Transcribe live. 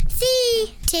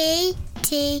Music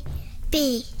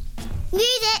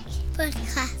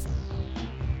Podcast.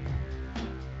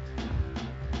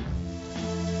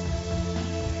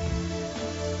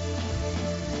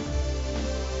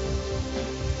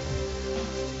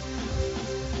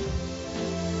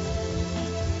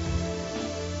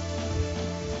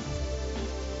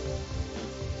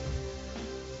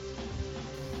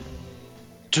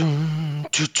 Dum,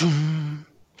 dum, dum.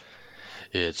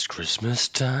 It's Christmas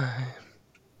time.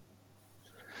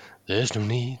 There's no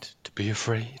need to be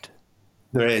afraid.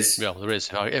 There is. Yeah, there is.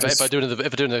 If I do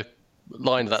the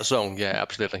line of that song, yeah,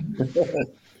 absolutely.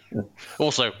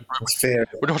 Also, It's fear.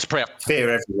 we don't have to pray.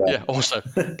 Fear everywhere. Yeah. Also,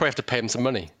 probably have to pay him some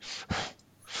money.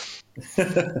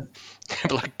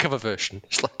 Like a cover version.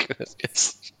 It's like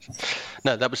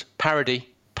no, that was parody.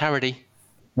 Vanessa.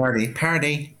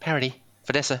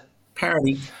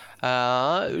 Parody.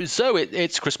 So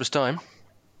it's Christmas time.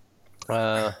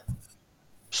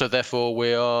 So therefore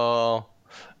we are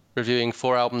reviewing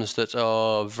 4 albums that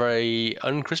are very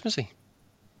un-Christmassy.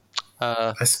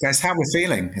 It's how we're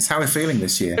feeling. It's how we're feeling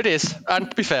this year. It is. And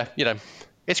to be fair,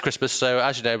 it's Christmas. So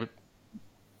as you know,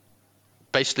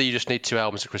 basically you just need 2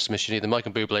 albums at Christmas. You need the Mike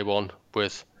and Bublé one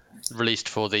released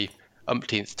for the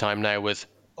umpteenth time now with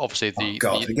obviously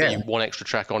the one extra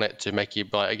track on it to make you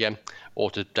buy it again, or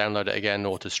to download it again,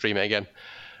 or to stream it again,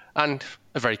 and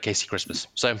a very Casey Christmas.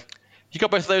 So you got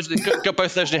both of those. Got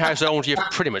both of those in your household. You've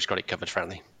pretty much got it covered,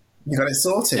 frankly. You got it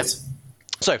sorted. Yep.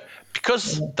 So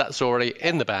because that's already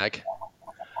in the bag,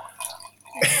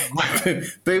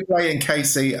 Bublé and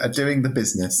Casey are doing the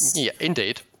business. yeah,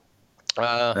 indeed.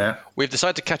 We've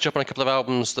decided to catch up on a couple of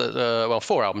albums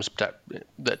 4 albums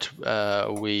that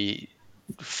we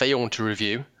failed to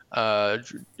review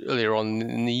earlier on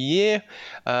in the year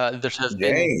that have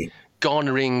been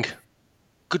garnering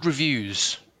good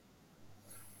reviews.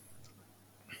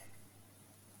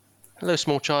 Hello,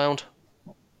 small child.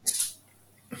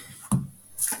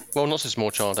 Well, not so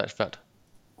small child, in fact.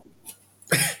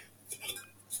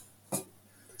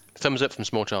 Thumbs up from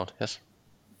small child, yes.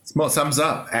 Small thumbs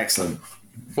up. Excellent.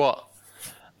 What?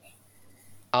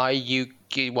 Why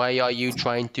are you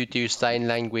trying to do sign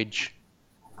language?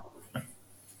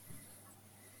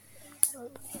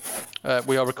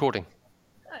 We are recording.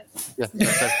 Oh. Yeah.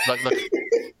 Look.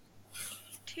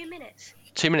 2 minutes.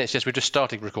 2 minutes, yes. We just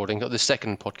started recording the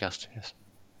second podcast, yes.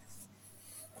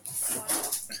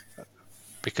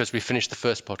 Because we finished the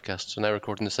first podcast, so now we're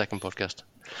recording the second podcast.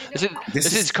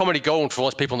 This is comedy gold for all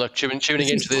those people that are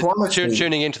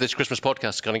tuning into this Christmas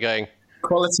podcast, kind of going,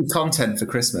 quality content for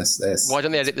Christmas. This. Why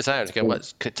don't they edit this out? Again,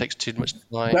 it takes too much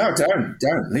time. No,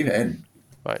 don't leave it in.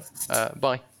 Right.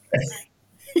 Bye.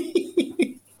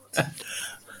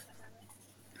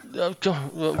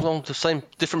 Well, the same,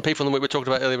 different people than we were talking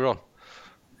about earlier on.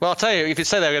 Well, I'll tell you, if you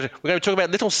say that, we're going to talk about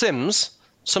Little Sims.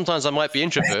 Sometimes I might be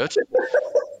introvert.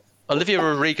 Olivia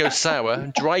Rodrigo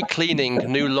Sour, Dry Cleaning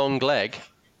New Long Leg,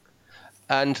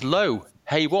 and Low,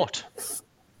 Hey What?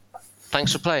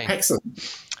 Thanks for playing. Excellent.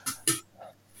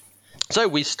 So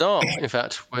we start, in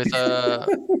fact, with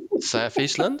South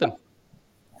East London.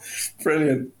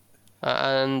 Brilliant.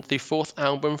 And the 4th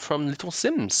album from Little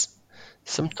Sims.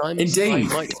 Sometimes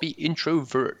Indeed. I might be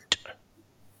introvert.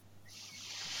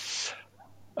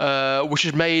 Which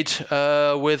is made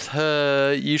with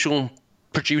her usual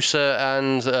producer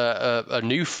and a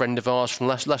new friend of ours from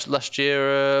last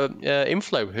year,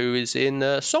 Inflow, who is in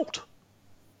Salt.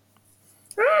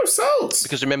 Oh, Salt!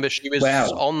 Because remember, she was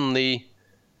on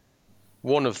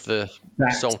one of the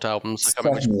Salt albums. I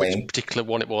can't remember which particular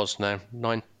one it was now.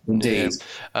 9. Indeed.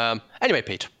 Yeah. Anyway,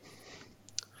 Pete.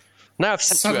 Now I've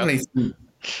set you up.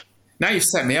 Now you've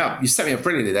set me up. You set me up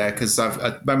brilliantly there because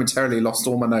I've momentarily lost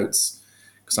all my notes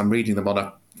because I'm reading them on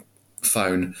a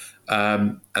phone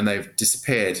and they've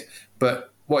disappeared.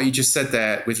 But what you just said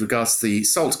there with regards to the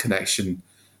Salt connection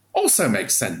also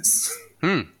makes sense.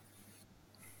 Very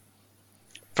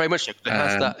much. It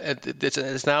has that.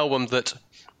 It's an album that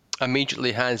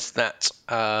immediately has that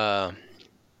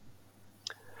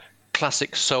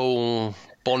classic soul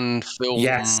Bond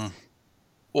film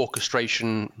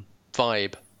orchestration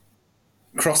vibe.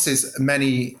 Crosses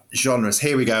many genres.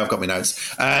 Here we go. I've got my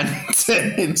notes, and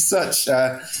in such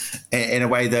in a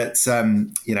way that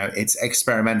it's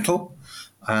experimental.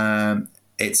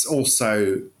 It's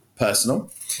also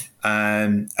personal,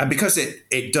 and because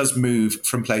it does move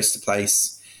from place to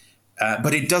place,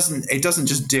 but it doesn't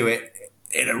just do it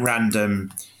in a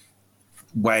random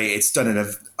way. It's done in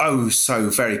a so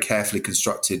very carefully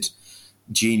constructed,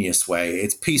 genius way.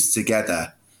 It's pieced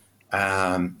together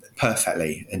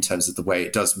perfectly in terms of the way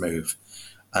it does move.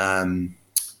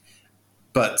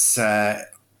 But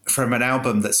from an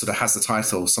album that sort of has the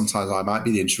title "Sometimes I Might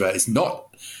Be the Introvert," it's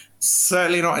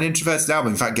certainly not an introverted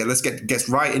album. In fact, let's get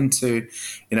right into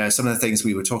some of the things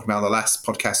we were talking about on the last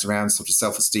podcast around sort of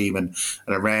self-esteem and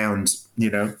around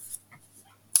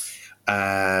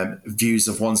views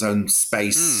of one's own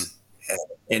space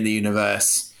in the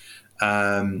universe.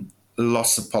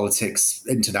 Lots of politics,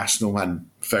 international and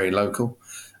very local.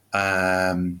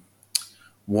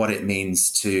 What it means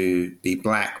to be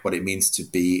black, what it means to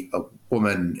be a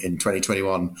woman in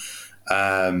 2021,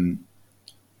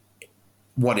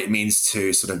 what it means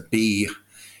to sort of be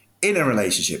in a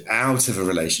relationship, out of a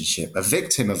relationship, a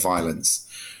victim of violence,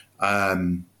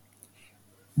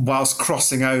 whilst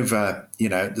crossing over,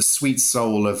 the sweet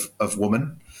soul of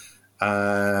woman,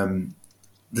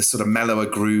 the sort of mellower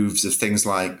grooves of things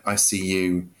like I See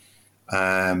You,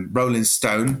 Rolling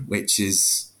Stone, which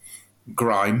is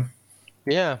grime.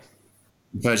 Yeah.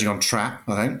 Verging on trap,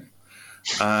 I think.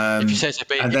 If you say so,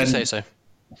 but you say so.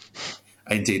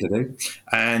 Indeed, I do.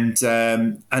 And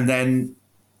then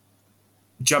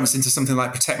jumps into something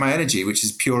like Protect My Energy, which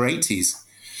is pure 80s.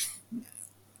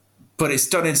 But it's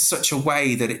done in such a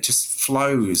way that it just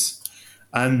flows.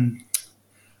 And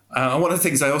one of the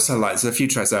things I also liked, so a few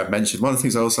tracks I've mentioned, one of the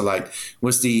things I also liked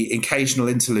was the occasional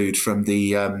interlude from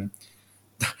the...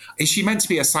 is she meant to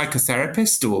be a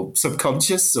psychotherapist or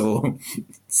subconscious or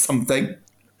something?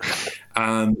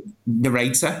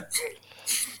 Narrator.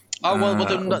 Oh well, no,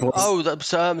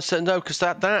 because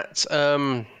that's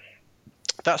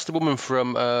the woman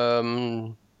from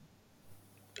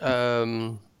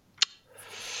The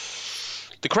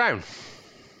Crown.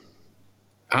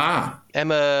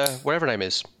 Emma, whatever her name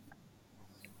is,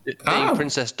 being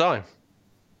Princess Di.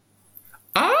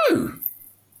 Oh.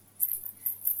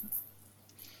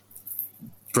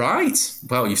 Right.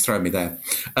 Well, you've thrown me there.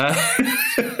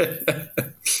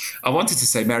 I wanted to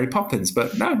say Mary Poppins,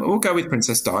 but no, we'll go with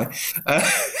Princess Di.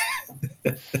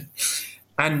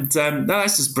 And no,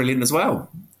 that's just brilliant as well.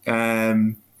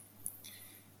 And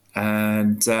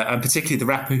particularly the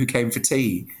rapper who came for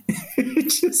tea.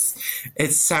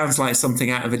 It sounds like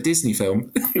something out of a Disney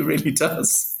film. It really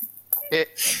does.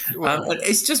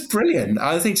 It's just brilliant.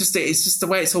 I think it's just the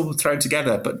way it's all thrown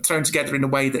together, but thrown together in a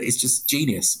way that is just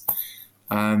genius.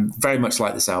 Very much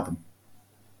like this album.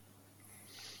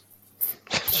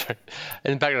 Sorry.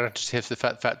 In the background, I just hear the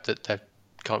fact that they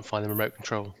can't find the remote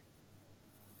control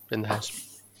in the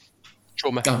house.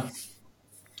 Trauma.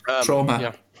 Trauma.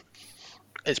 Yeah.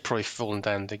 It's probably fallen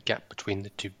down the gap between the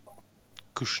two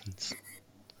cushions.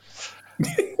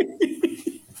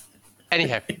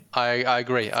 Anyhow, I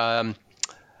agree.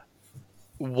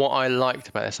 What I liked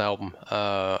about this album,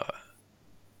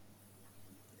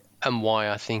 and why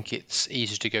I think it's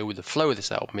easy to go with the flow of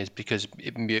this album, is because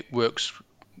it works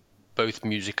both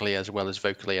musically as well as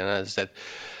vocally. And as I said,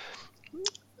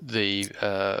 the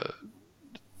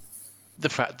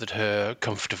fact that her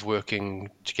comfort of working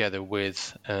together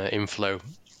with Inflow,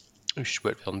 who she's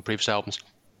worked with on the previous albums,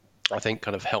 I think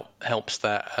kind of helps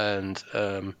that. And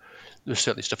there's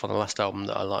certainly stuff on the last album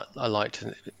that I liked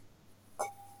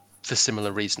for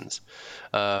similar reasons.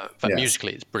 But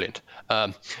musically, it's brilliant.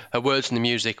 Her words and the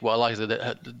music. What I like is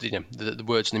that the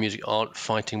words and the music aren't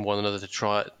fighting one another to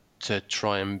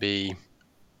try and be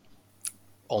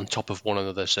on top of one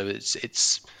another. So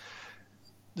it's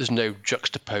there's no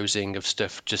juxtaposing of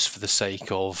stuff just for the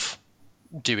sake of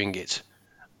doing it.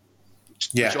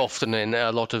 Yeah. Which often in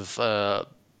a lot of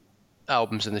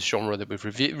albums in this genre that we've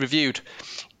reviewed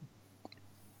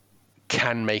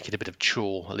can make it a bit of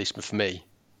chore, at least for me,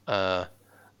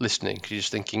 listening, because you're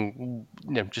just thinking,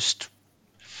 just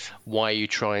why are you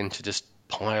trying to just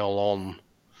pile on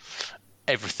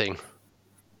everything?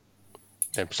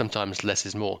 Sometimes less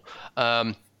is more.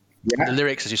 The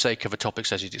lyrics, as you say, cover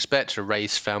topics as you'd expect: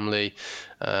 race, family,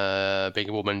 being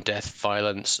a woman, death,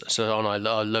 violence, so on. I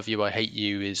Love You, I Hate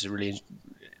You is a really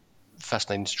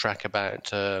fascinating track about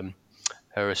her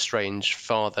estranged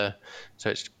father. So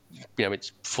it's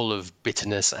full of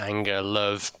bitterness, anger,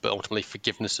 love, but ultimately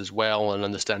forgiveness as well, and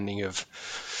understanding of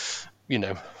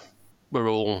we're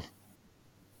all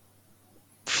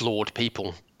flawed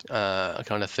people,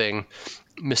 kind of thing.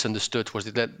 Misunderstood was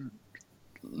the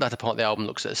latter part of the album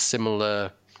looks at a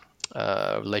similar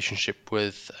relationship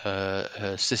with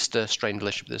her sister, strained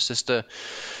relationship with her sister.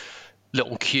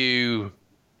 Little Q,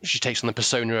 she takes on the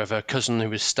persona of her cousin who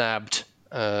was stabbed,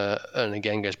 and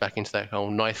again goes back into that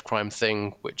whole knife crime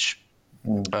thing, which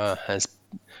has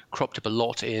cropped up a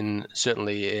lot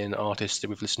certainly in artists that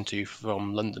we've listened to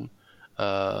from London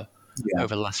over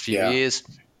the last few years.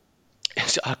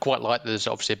 I quite like there's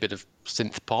obviously a bit of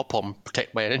synth pop on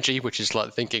Protect My Energy, which is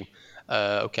like thinking,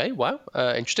 Okay, wow,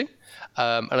 interesting.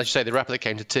 And as you say, the rapper that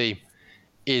came to tea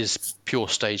is pure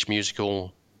stage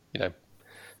musical.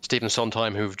 Stephen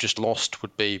Sondheim, who we've just lost,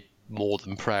 would be more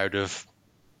than proud of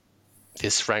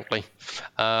this, frankly.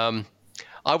 I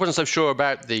wasn't so sure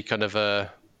about the kind of the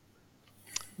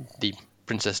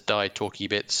Princess Di talky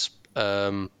bits.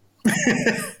 Kind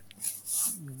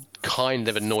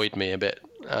of annoyed me a bit.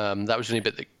 That was the only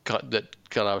bit that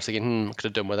I was thinking, could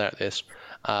have done without this.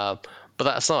 But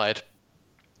that aside,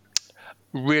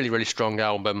 really, really strong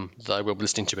album that I will be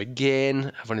listening to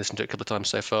again. I've only listened to it a couple of times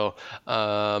so far.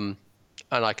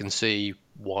 And I can see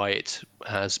why it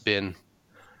has been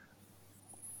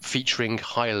featuring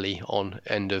highly on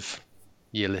end of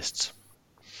year lists.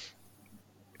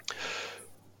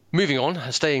 Moving on,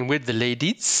 staying with the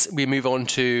ladies, we move on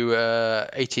to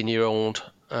 18-year-old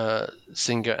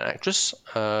singer-actress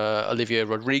Olivia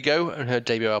Rodrigo and her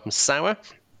debut album Sour.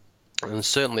 And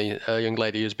certainly a young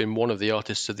lady who's been one of the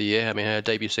artists of the year. I mean, her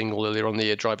debut single earlier on the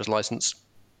year, Driver's License,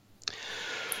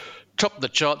 topped the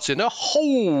charts in a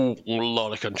whole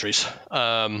lot of countries,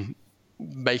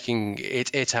 making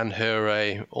it and her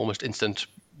a almost instant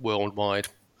worldwide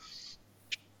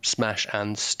smash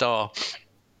and star.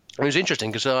 It was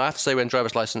interesting because I have to say, when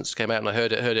Driver's License came out and I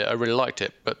heard it, I really liked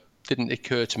it, but didn't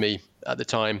occur to me at the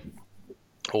time,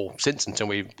 or since until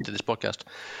we did this podcast,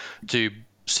 to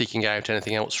seeking out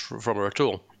anything else from her at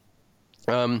all.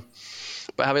 But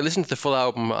having listened to the full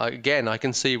album again, I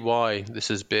can see why this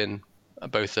has been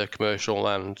both a commercial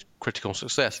and critical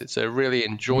success. It's a really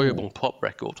enjoyable pop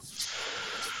record.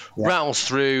 Yeah. Rattles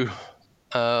through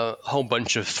a whole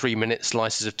bunch of 3-minute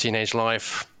slices of teenage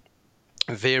life,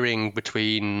 veering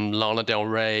between Lana Del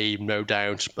Rey, No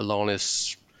Doubt,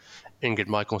 Alanis, Ingrid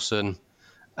Michaelson,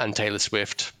 and Taylor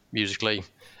Swift musically.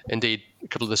 Indeed, a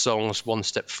couple of the songs, One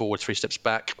Step Forward, Three Steps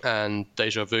Back, and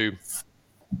Deja Vu,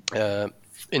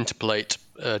 interpolate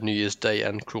New Year's Day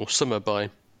and Cruel Summer by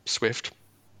Swift.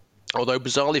 Although,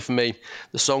 bizarrely for me,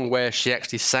 the song where she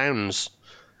actually sounds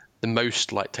the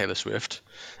most like Taylor Swift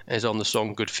is on the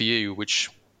song Good For You, which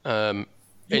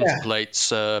interpolates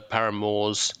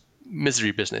Paramore's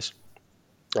Misery Business,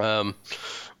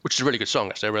 which is a really good song,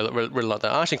 actually. I really like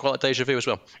that. I actually quite like Deja Vu as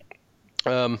well.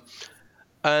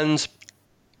 And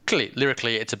clearly,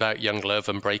 lyrically, it's about young love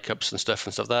and breakups and stuff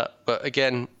like that. But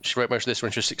again, she wrote most of this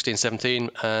when she was 16, 17,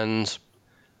 and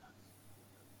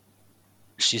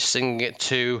she's singing it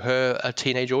to a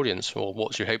teenage audience, or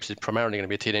what she hopes is primarily going to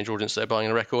be a teenage audience that are buying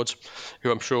the records,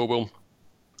 who I'm sure will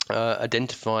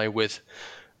identify with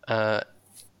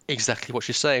exactly what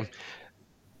she's saying.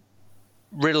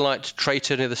 Really liked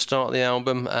Traitor near the start of the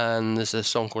album, and there's a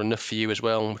song called Enough For You as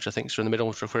well, which I think is in the middle,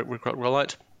 which I quite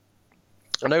liked.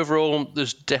 And overall,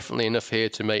 there's definitely enough here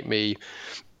to make me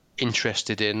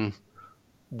interested in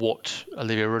what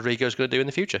Olivia Rodrigo is going to do in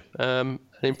the future. An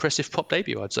impressive pop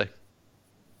debut, I'd say.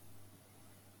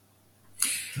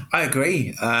 I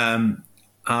agree. I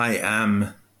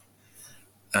am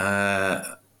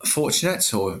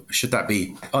fortunate, or should that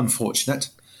be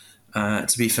unfortunate,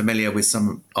 to be familiar with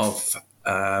some of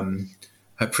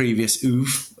her previous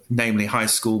oeuvre, namely High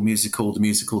School Musical,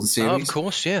 the series. Oh, of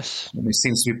course, yes. It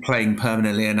seems to be playing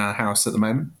permanently in our house at the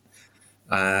moment.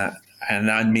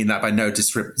 And I mean that by no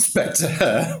disrespect to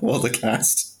her or the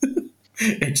cast.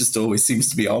 It just always seems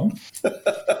to be on.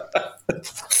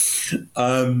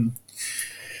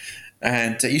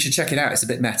 And you should check it out. It's a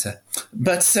bit meta.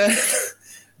 But so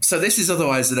this is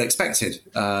otherwise than expected.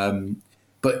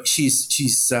 But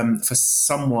she's for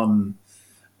someone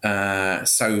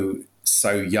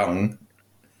so young,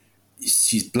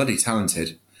 she's bloody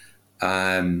talented.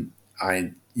 There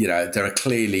are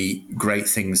clearly great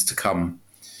things to come,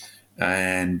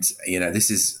 and this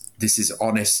is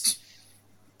honest,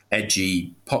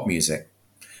 edgy pop music.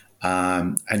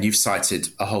 And you've cited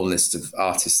a whole list of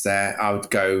artists there. I would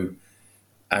go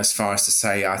as far as to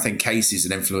say I think Casey's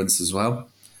an influence as well.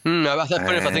 No, I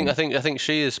think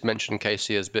she has mentioned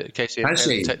Casey as Casey and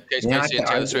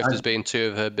Taylor Swift as being two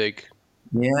of her big.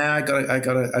 Yeah, I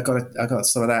got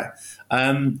some of that,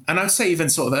 and I'd say even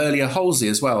sort of earlier Halsey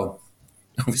as well.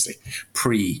 Obviously,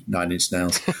 pre 9 Inch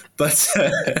Nails, but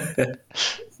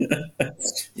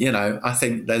I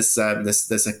think there's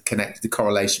a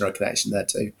correlation or a connection there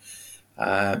too.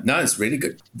 No, it's really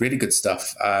good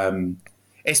stuff.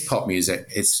 It's pop music.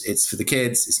 It's for the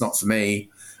kids. It's not for me.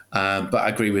 But I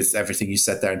agree with everything you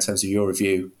said there in terms of your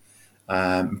review.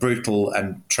 Brutal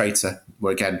and Traitor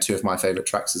were, again, two of my favourite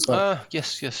tracks as well.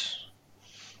 Yes.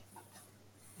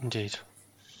 Indeed.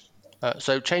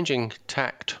 So changing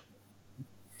tact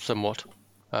somewhat,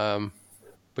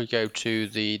 we go to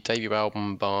the debut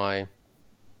album by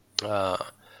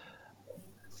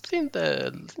think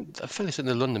they're a fairly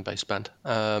certain London-based band.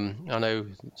 I know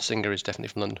the singer is definitely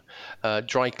from London.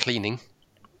 Dry Cleaning.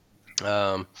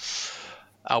 Album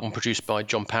produced by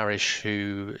John Parrish,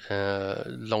 who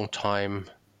long time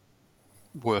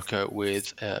worker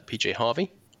with PJ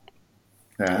Harvey.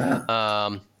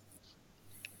 Yeah.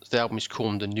 The album is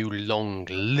called The New Long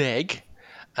Leg,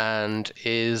 and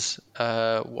is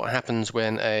what happens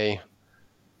when a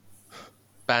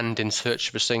band in search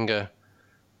of a singer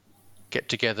get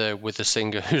together with a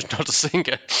singer who's not a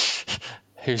singer,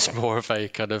 who's more of a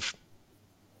kind of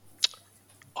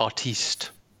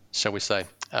artiste, shall we say.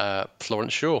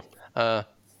 Florence Shaw.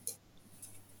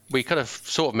 We kind of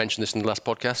sort of mentioned this in the last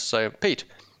podcast. So, Pete,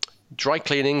 Dry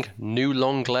Cleaning, New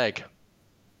Long Leg.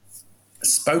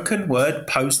 Spoken word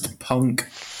post-punk.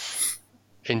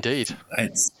 Indeed.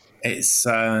 It's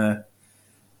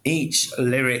each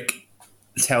lyric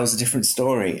tells a different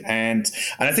story, and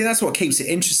I think that's what keeps it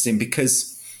interesting,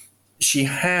 because she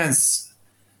has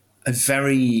a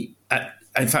very,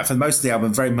 in fact, for most of the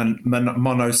album, very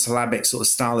monosyllabic sort of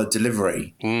style of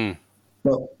delivery.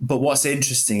 But what's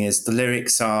interesting is the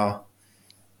lyrics are,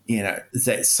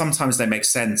 that sometimes they make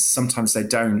sense, sometimes they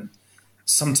don't.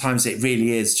 Sometimes it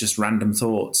really is just random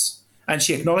thoughts, and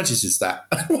she acknowledges that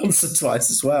once or twice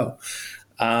as well.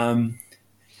 And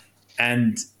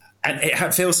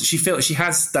it feels she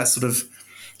has that sort of,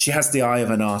 she has the eye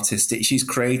of an artist. She's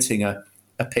creating a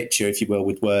picture, if you will,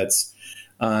 with words,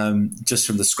 just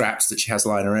from the scraps that she has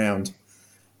lying around.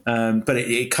 But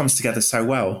it comes together so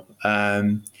well.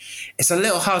 It's a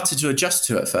little hard to adjust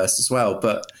to at first as well,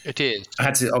 but it is. I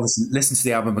had to obviously listen to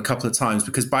the album a couple of times,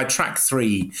 because by track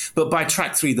three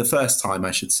the first time,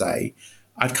 I should say,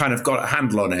 I'd kind of got a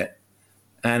handle on it.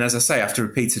 And as I say, after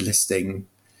repeated listening,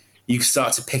 you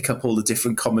start to pick up all the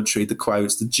different commentary, the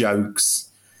quotes, the jokes,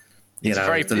 the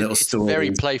little stories. It's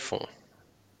very playful.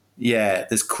 Yeah,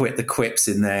 there's the quips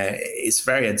in there. It's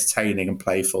very entertaining and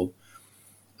playful.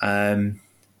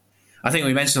 I think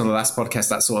we mentioned on the last podcast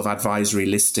that sort of advisory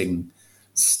listing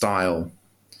style,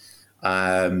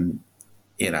 the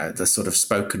sort of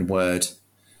spoken word,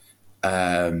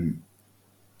 very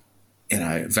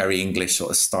English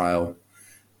sort of style.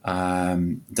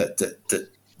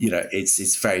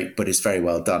 It's very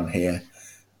well done here.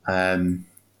 And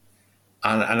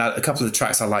a couple of the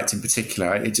tracks I liked in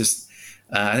particular, I think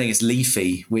it's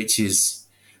Leafy, which is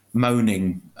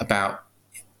moaning about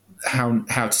how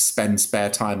to spend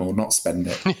spare time or not spend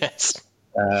it. Yes.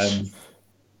 And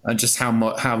just how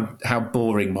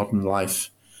boring modern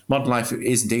life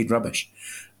is indeed rubbish,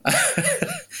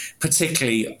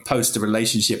 particularly post a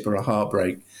relationship or a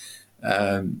heartbreak.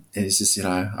 It's just,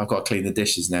 I've got to clean the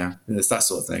dishes now. It's that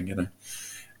sort of thing,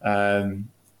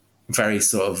 very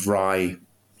sort of wry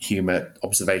humour,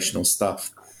 observational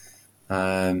stuff.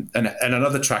 And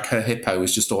another track, Her Hippo,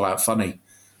 is just all out funny.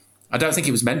 I don't think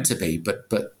it was meant to be, but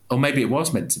or maybe it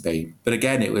was meant to be. But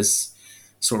again, it was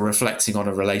sort of reflecting on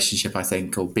a relationship, I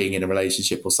think, or being in a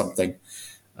relationship or something.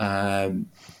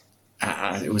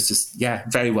 It was just,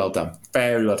 very well done.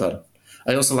 Very well done.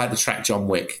 I also like the track John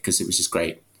Wick, because it was just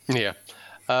great. Yeah.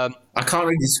 I can't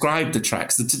really describe the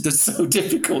tracks. They're so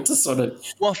difficult to sort of...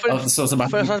 Well, my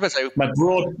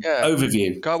broad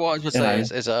overview. God, what I was going to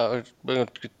say is we're going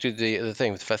to do the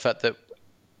thing with the fact that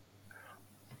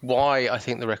why I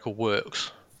think the record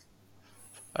works.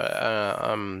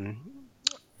 I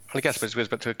guess it goes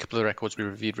back to a couple of records we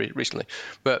reviewed recently,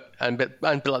 and a bit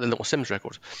like the Little Sims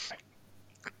record.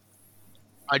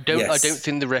 I don't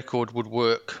think the record would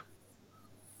work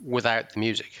without the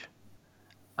music.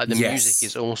 And the music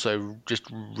is also just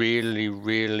really,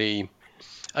 really,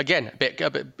 again, a bit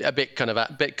kind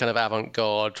of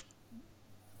avant-garde,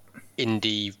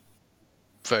 indie,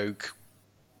 folk,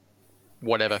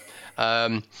 whatever.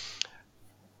 But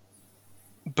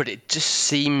it just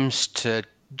seems to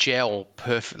gel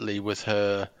perfectly with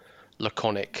her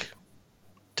laconic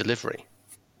delivery.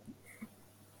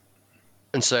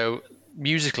 And so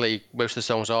musically, most of the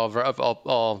songs are very,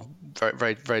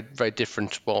 very, very, very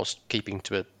different, whilst keeping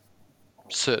to a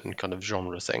certain kind of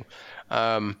genre thing.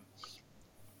 But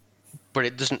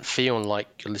it doesn't feel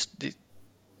like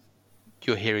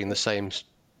you're hearing the same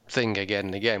thing again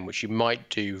and again, which you might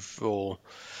do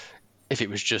if it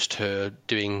was just her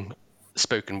doing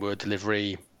spoken word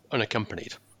delivery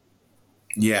unaccompanied.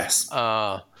 Yes.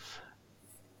 But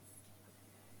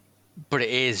it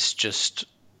is just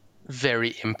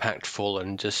very impactful,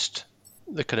 and just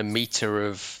the kind of meter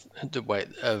of the way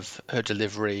of her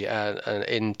delivery and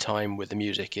in time with the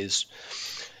music is,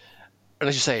 and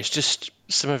as you say, it's just,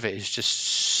 some of it is just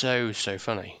so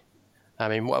funny. I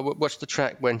mean, what's the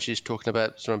track when she's talking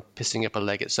about someone pissing up a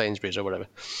leg at Sainsbury's or whatever?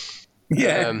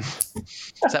 Yeah.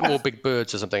 Is that More Big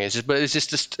Birds or something? It's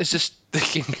just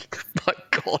thinking, my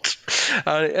God.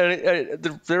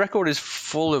 The record is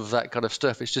full of that kind of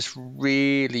stuff. It's just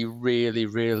really, really,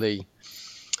 really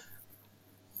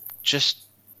just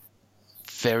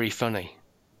very funny.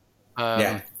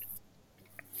 Yeah.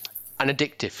 And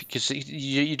addictive, because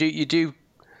you do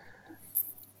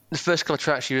the first couple of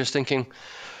tracks you're just thinking,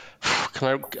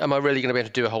 am I really going to be able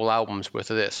to do a whole album's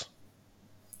worth of this?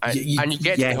 And you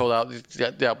get to the whole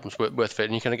the album's worth of it,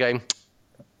 and you're kind of going,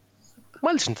 I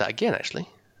might listen to that again, actually.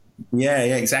 Yeah,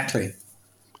 exactly.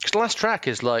 Because the last track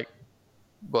is like,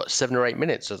 what, 7 or 8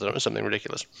 minutes or something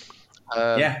ridiculous.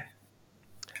 Yeah.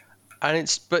 And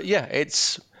it's one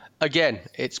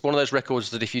of those records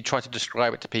that if you try to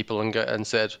describe it to people and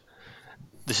said,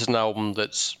 this is an album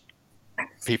that's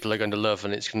people are going to love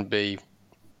and it's going to be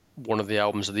one of the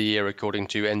albums of the year according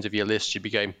to end of year lists, you'd be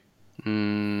going,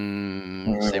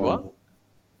 say what?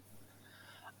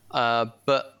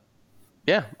 But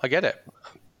yeah, I get it.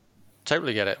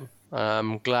 Totally get it.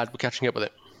 I'm glad we're catching up with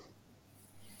it.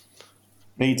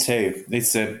 Me too.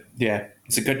 It's a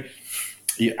good.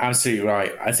 You're absolutely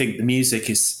right. I think the music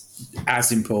is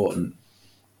as important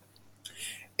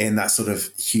in that sort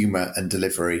of humour and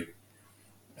delivery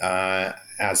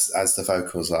as the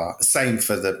vocals are. Same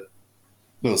for the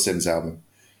Will Sims album.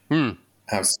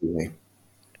 Absolutely.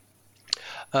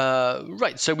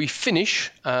 Right, so we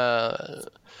finish.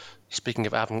 Speaking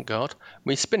of avant-garde,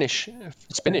 we spinish and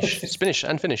finish. Spanish.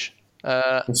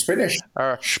 Spanish.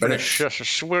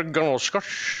 We're going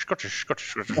Scottish.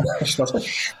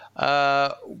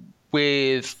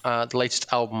 With the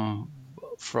latest album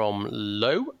from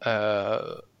Low,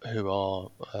 who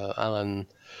are Alan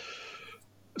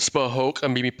Sparhawk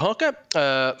and Mimi Parker,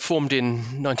 formed in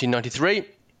 1993.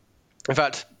 In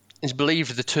fact, it's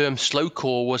believed the term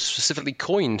slowcore was specifically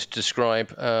coined to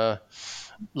describe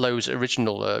Low's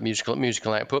original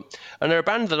musical output, and they're a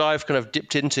band that I've kind of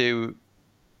dipped into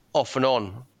off and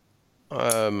on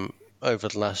over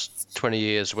the last 20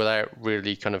 years without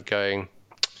really kind of going,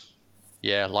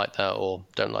 yeah, like that or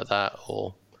don't like that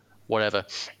or whatever.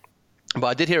 But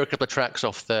I did hear a couple of tracks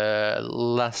off their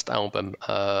last album,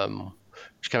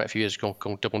 which came out a few years ago,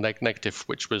 called Double Negative,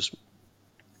 which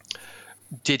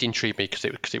did intrigue me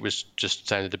because it was just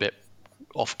sounded a bit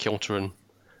off kilter and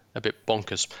a bit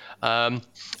bonkers. And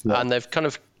they've kind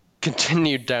of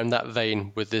continued down that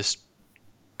vein with this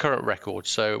current record.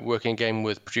 So working again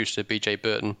with producer BJ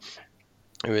Burton,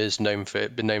 who is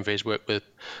been known for his work with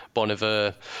Bon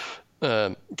Iver,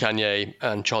 Kanye,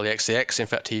 and Charlie XCX. In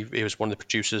fact, he was one of the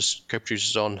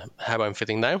co-producers on How I'm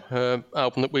Feeling Now,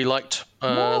 album that we liked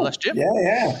last year.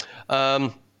 Yeah.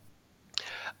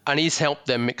 And he's helped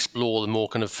them explore the more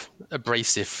kind of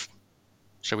abrasive,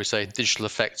 shall we say, digital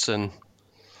effects and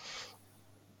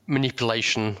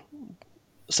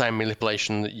sound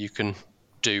manipulation that you can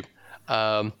do.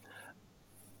 And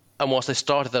whilst they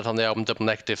started that on the album Double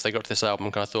Negative, they got to this album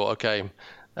and kind of thought, okay,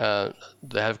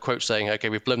 they have a quote saying, okay,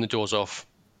 we've blown the doors off,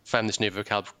 found this new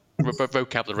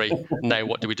vocabulary, now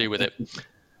what do we do with it?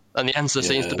 And the answer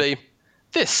seems to be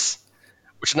this,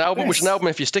 which an album,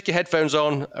 if you stick your headphones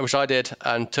on, which I did,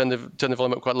 and turn the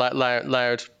volume up quite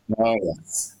loud,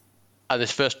 and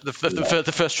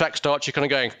the first track starts, you're kind of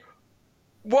going,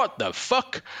 what the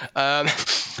fuck?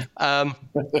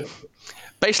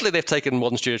 Basically, they've taken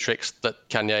modern studio tricks that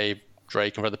Kanye,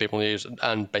 Drake, and other people use,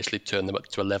 and basically turned them up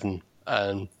to 11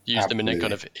 and used them in a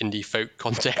kind of indie folk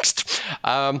context.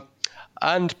 And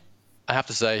I have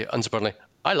to say, unsurprisingly,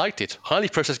 I liked it. Highly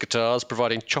processed guitars,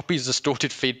 providing choppy,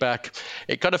 distorted feedback.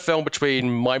 It kind of fell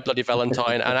between My Bloody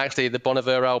Valentine and actually the Bon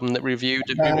Iver album that we reviewed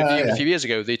a few years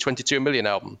ago, the 22 Million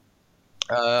album.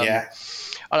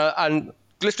 And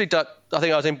literally, I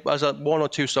think I was 1 or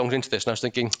 2 songs into this, and I was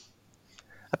thinking,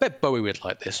 I bet Bowie would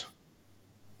like this.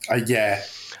 Yeah.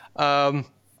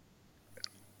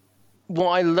 What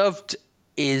I loved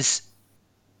is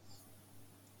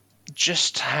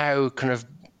just how kind of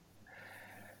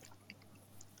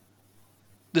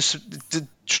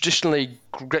traditionally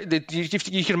great.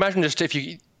 You can imagine just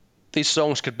these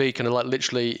songs could be kind of like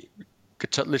literally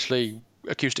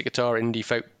acoustic guitar indie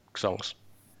folk songs,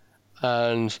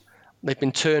 and they've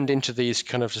been turned into these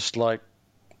kind of just like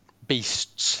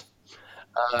beasts.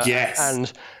 Yes.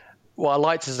 And what I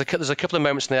liked is there's a couple of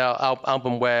moments in the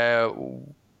album where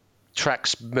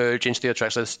tracks merge into the other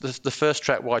tracks. So the first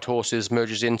track, White Horses,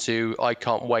 merges into I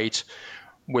Can't Wait,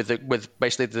 with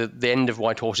basically the end of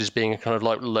White Horses being a kind of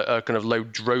like a kind of low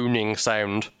droning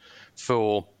sound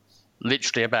for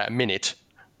literally about a minute,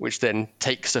 which then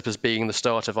takes up as being the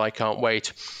start of I Can't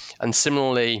Wait. And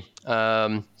similarly,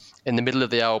 in the middle of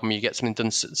the album, you get something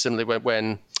done similarly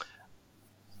when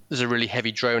there's a really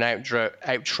heavy drone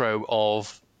outro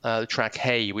of the track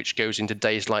Hey, which goes into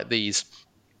Days Like These,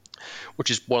 which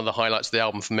is one of the highlights of the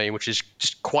album for me, which is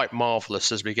just quite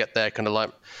marvelous as we get there, kind of like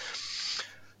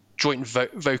joint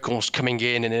vocals coming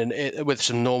in and with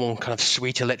some normal kind of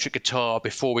sweet electric guitar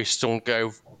before we still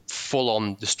go full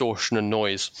on distortion and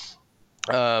noise.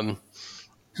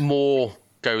 More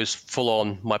goes full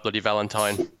on My Bloody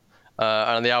Valentine.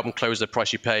 And the album Close, The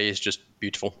Price You Pay is just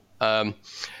beautiful.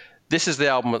 This is the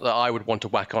album that I would want to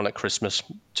whack on at Christmas,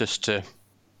 just to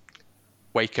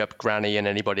wake up Granny and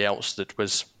anybody else that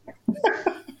was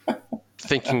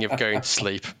thinking of going to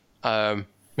sleep.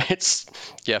 It's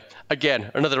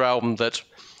again another album that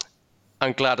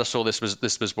I'm glad I saw. This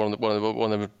was one of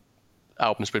the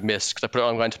albums we'd missed, because I put it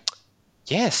on going,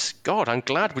 yes, God, I'm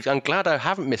glad I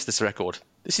haven't missed this record.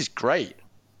 This is great.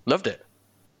 Loved it.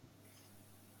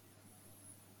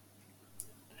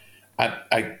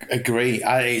 I agree.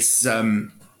 It's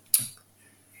that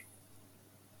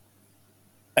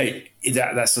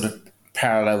sort of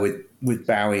parallel with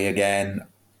Bowie again,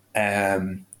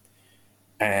 and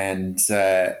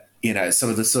some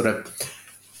of the sort of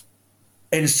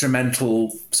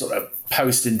instrumental, sort of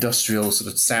post-industrial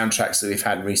sort of soundtracks that we've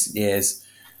had in recent years.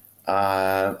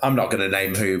 I'm not going to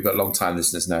name who, but long-time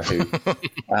listeners know who.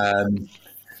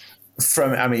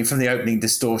 From the opening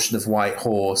Distortion of White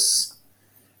Horse.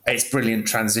 It's brilliant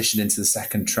transition into the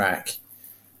second track,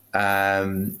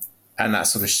 and that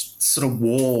sort of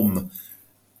warm,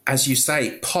 as you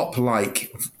say,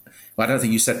 pop-like. Well, I don't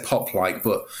think you said pop-like,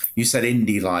 but you said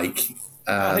indie-like.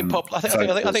 I think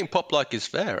pop-like is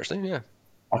fair, actually. Yeah.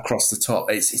 Across the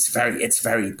top, it's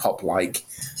very pop-like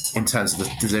in terms of the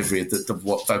delivery of the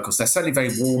vocals. They're certainly very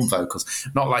warm vocals,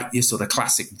 not like your sort of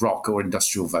classic rock or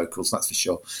industrial vocals, that's for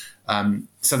sure.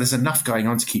 So there's enough going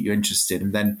on to keep you interested,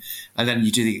 and then you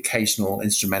do the occasional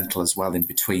instrumental as well in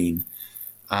between.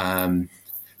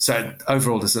 So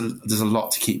overall, there's a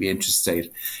lot to keep you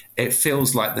interested. It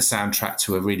feels like the soundtrack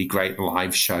to a really great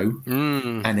live show,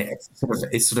 and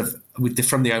it's sort of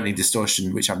from the opening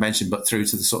Distortion, which I mentioned, but through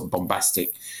to the sort of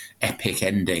bombastic, epic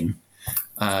ending.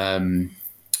 There's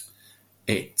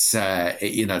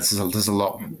a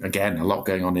lot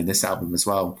going on in this album as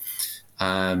well.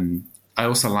 I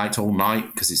also liked All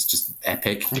Night because it's just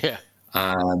epic. Yeah.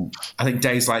 I think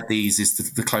Days Like These is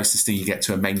the closest thing you get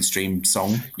to a mainstream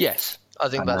song. Yes, I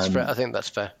think that's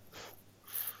fair.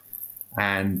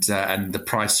 And The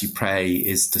Price You Pay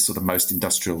is the sort of most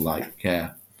industrial like.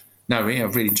 Yeah. No,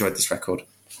 I've really enjoyed this record.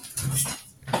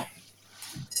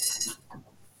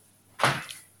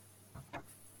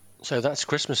 So that's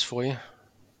Christmas for you.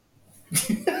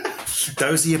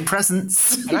 Those are your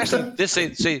presents. And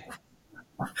actually,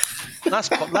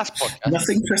 last podcast.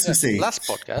 Nothing Christmassy. Last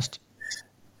podcast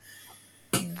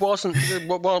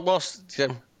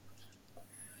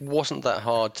wasn't that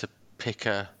hard to pick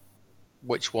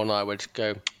which one I would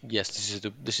go. Yes,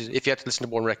 this is. If you had to listen to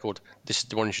one record, this is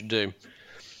the one you should do.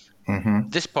 Mm-hmm.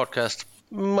 This podcast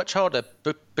much harder,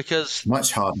 because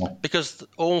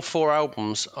all four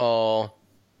albums are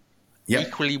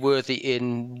equally worthy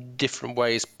in different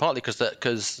ways. Partly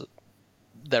because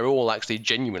they're all actually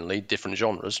genuinely different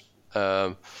genres.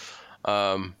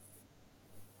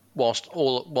 Whilst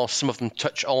some of them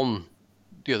touch on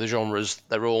the other genres,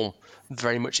 they're all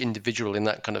very much individual in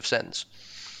that kind of sense.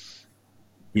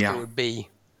 Yeah. It would be,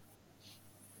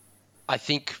 I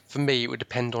think for me, it would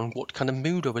depend on what kind of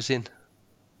mood I was in.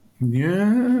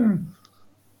 Yeah.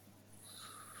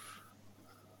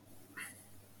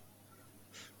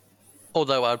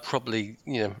 Although I'd probably,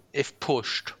 if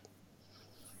pushed,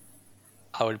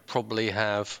 I would probably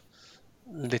have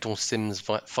Little Sims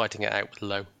fighting it out with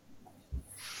Low.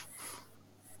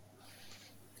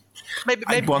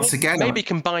 Maybe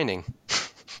combining.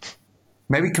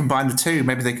 Maybe combine the two.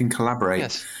 Maybe they can collaborate.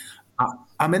 Yes.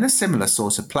 I'm in a similar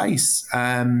sort of place.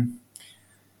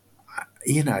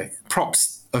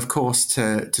 Props, of course,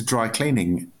 to dry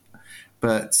cleaning.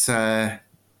 But at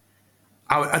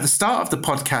the start of the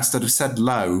podcast, I'd have said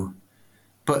Low.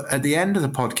 But at the end of the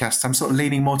podcast, I'm sort of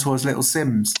leaning more towards Little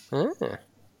Sims. Oh.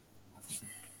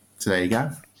 So there you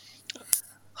go.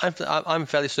 I'm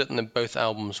fairly certain that both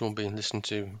albums will be listened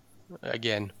to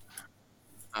again.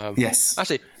 Yes.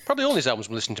 Actually, probably all these albums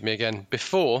will listen to me again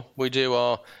before we do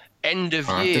our end of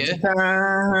year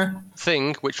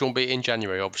thing, which will be in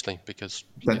January, obviously, because.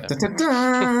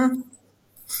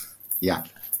 Yeah.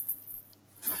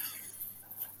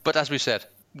 But as we said,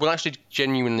 we'll actually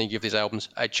genuinely give these albums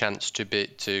a chance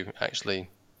to actually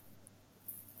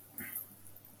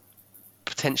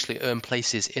potentially earn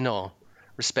places in our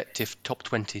respective top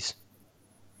 20s.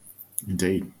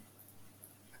 Indeed.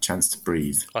 A chance to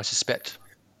breathe. I suspect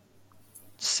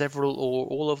several or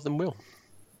all of them will.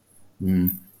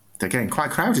 They're getting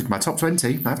quite crowded, my top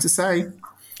 20, I have to say.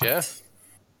 Yeah.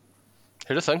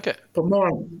 Who'd have thunk it? But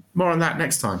more on that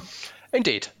next time.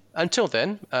 Indeed. Until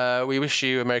then, we wish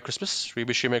you a Merry Christmas. We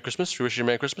wish you a Merry Christmas. We wish you a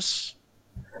Merry Christmas.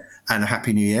 And a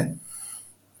Happy New Year.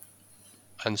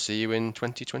 And see you in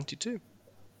 2022.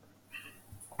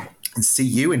 And see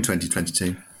you in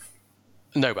 2022.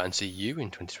 No, and see you in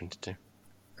 2022.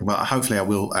 Well, hopefully I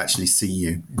will actually see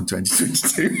you in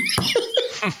 2022.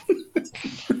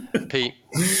 Pete,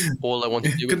 all I want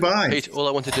to do Goodbye. Pete, all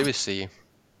I want to do is see you.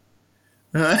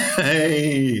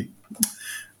 Hey.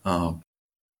 Oh.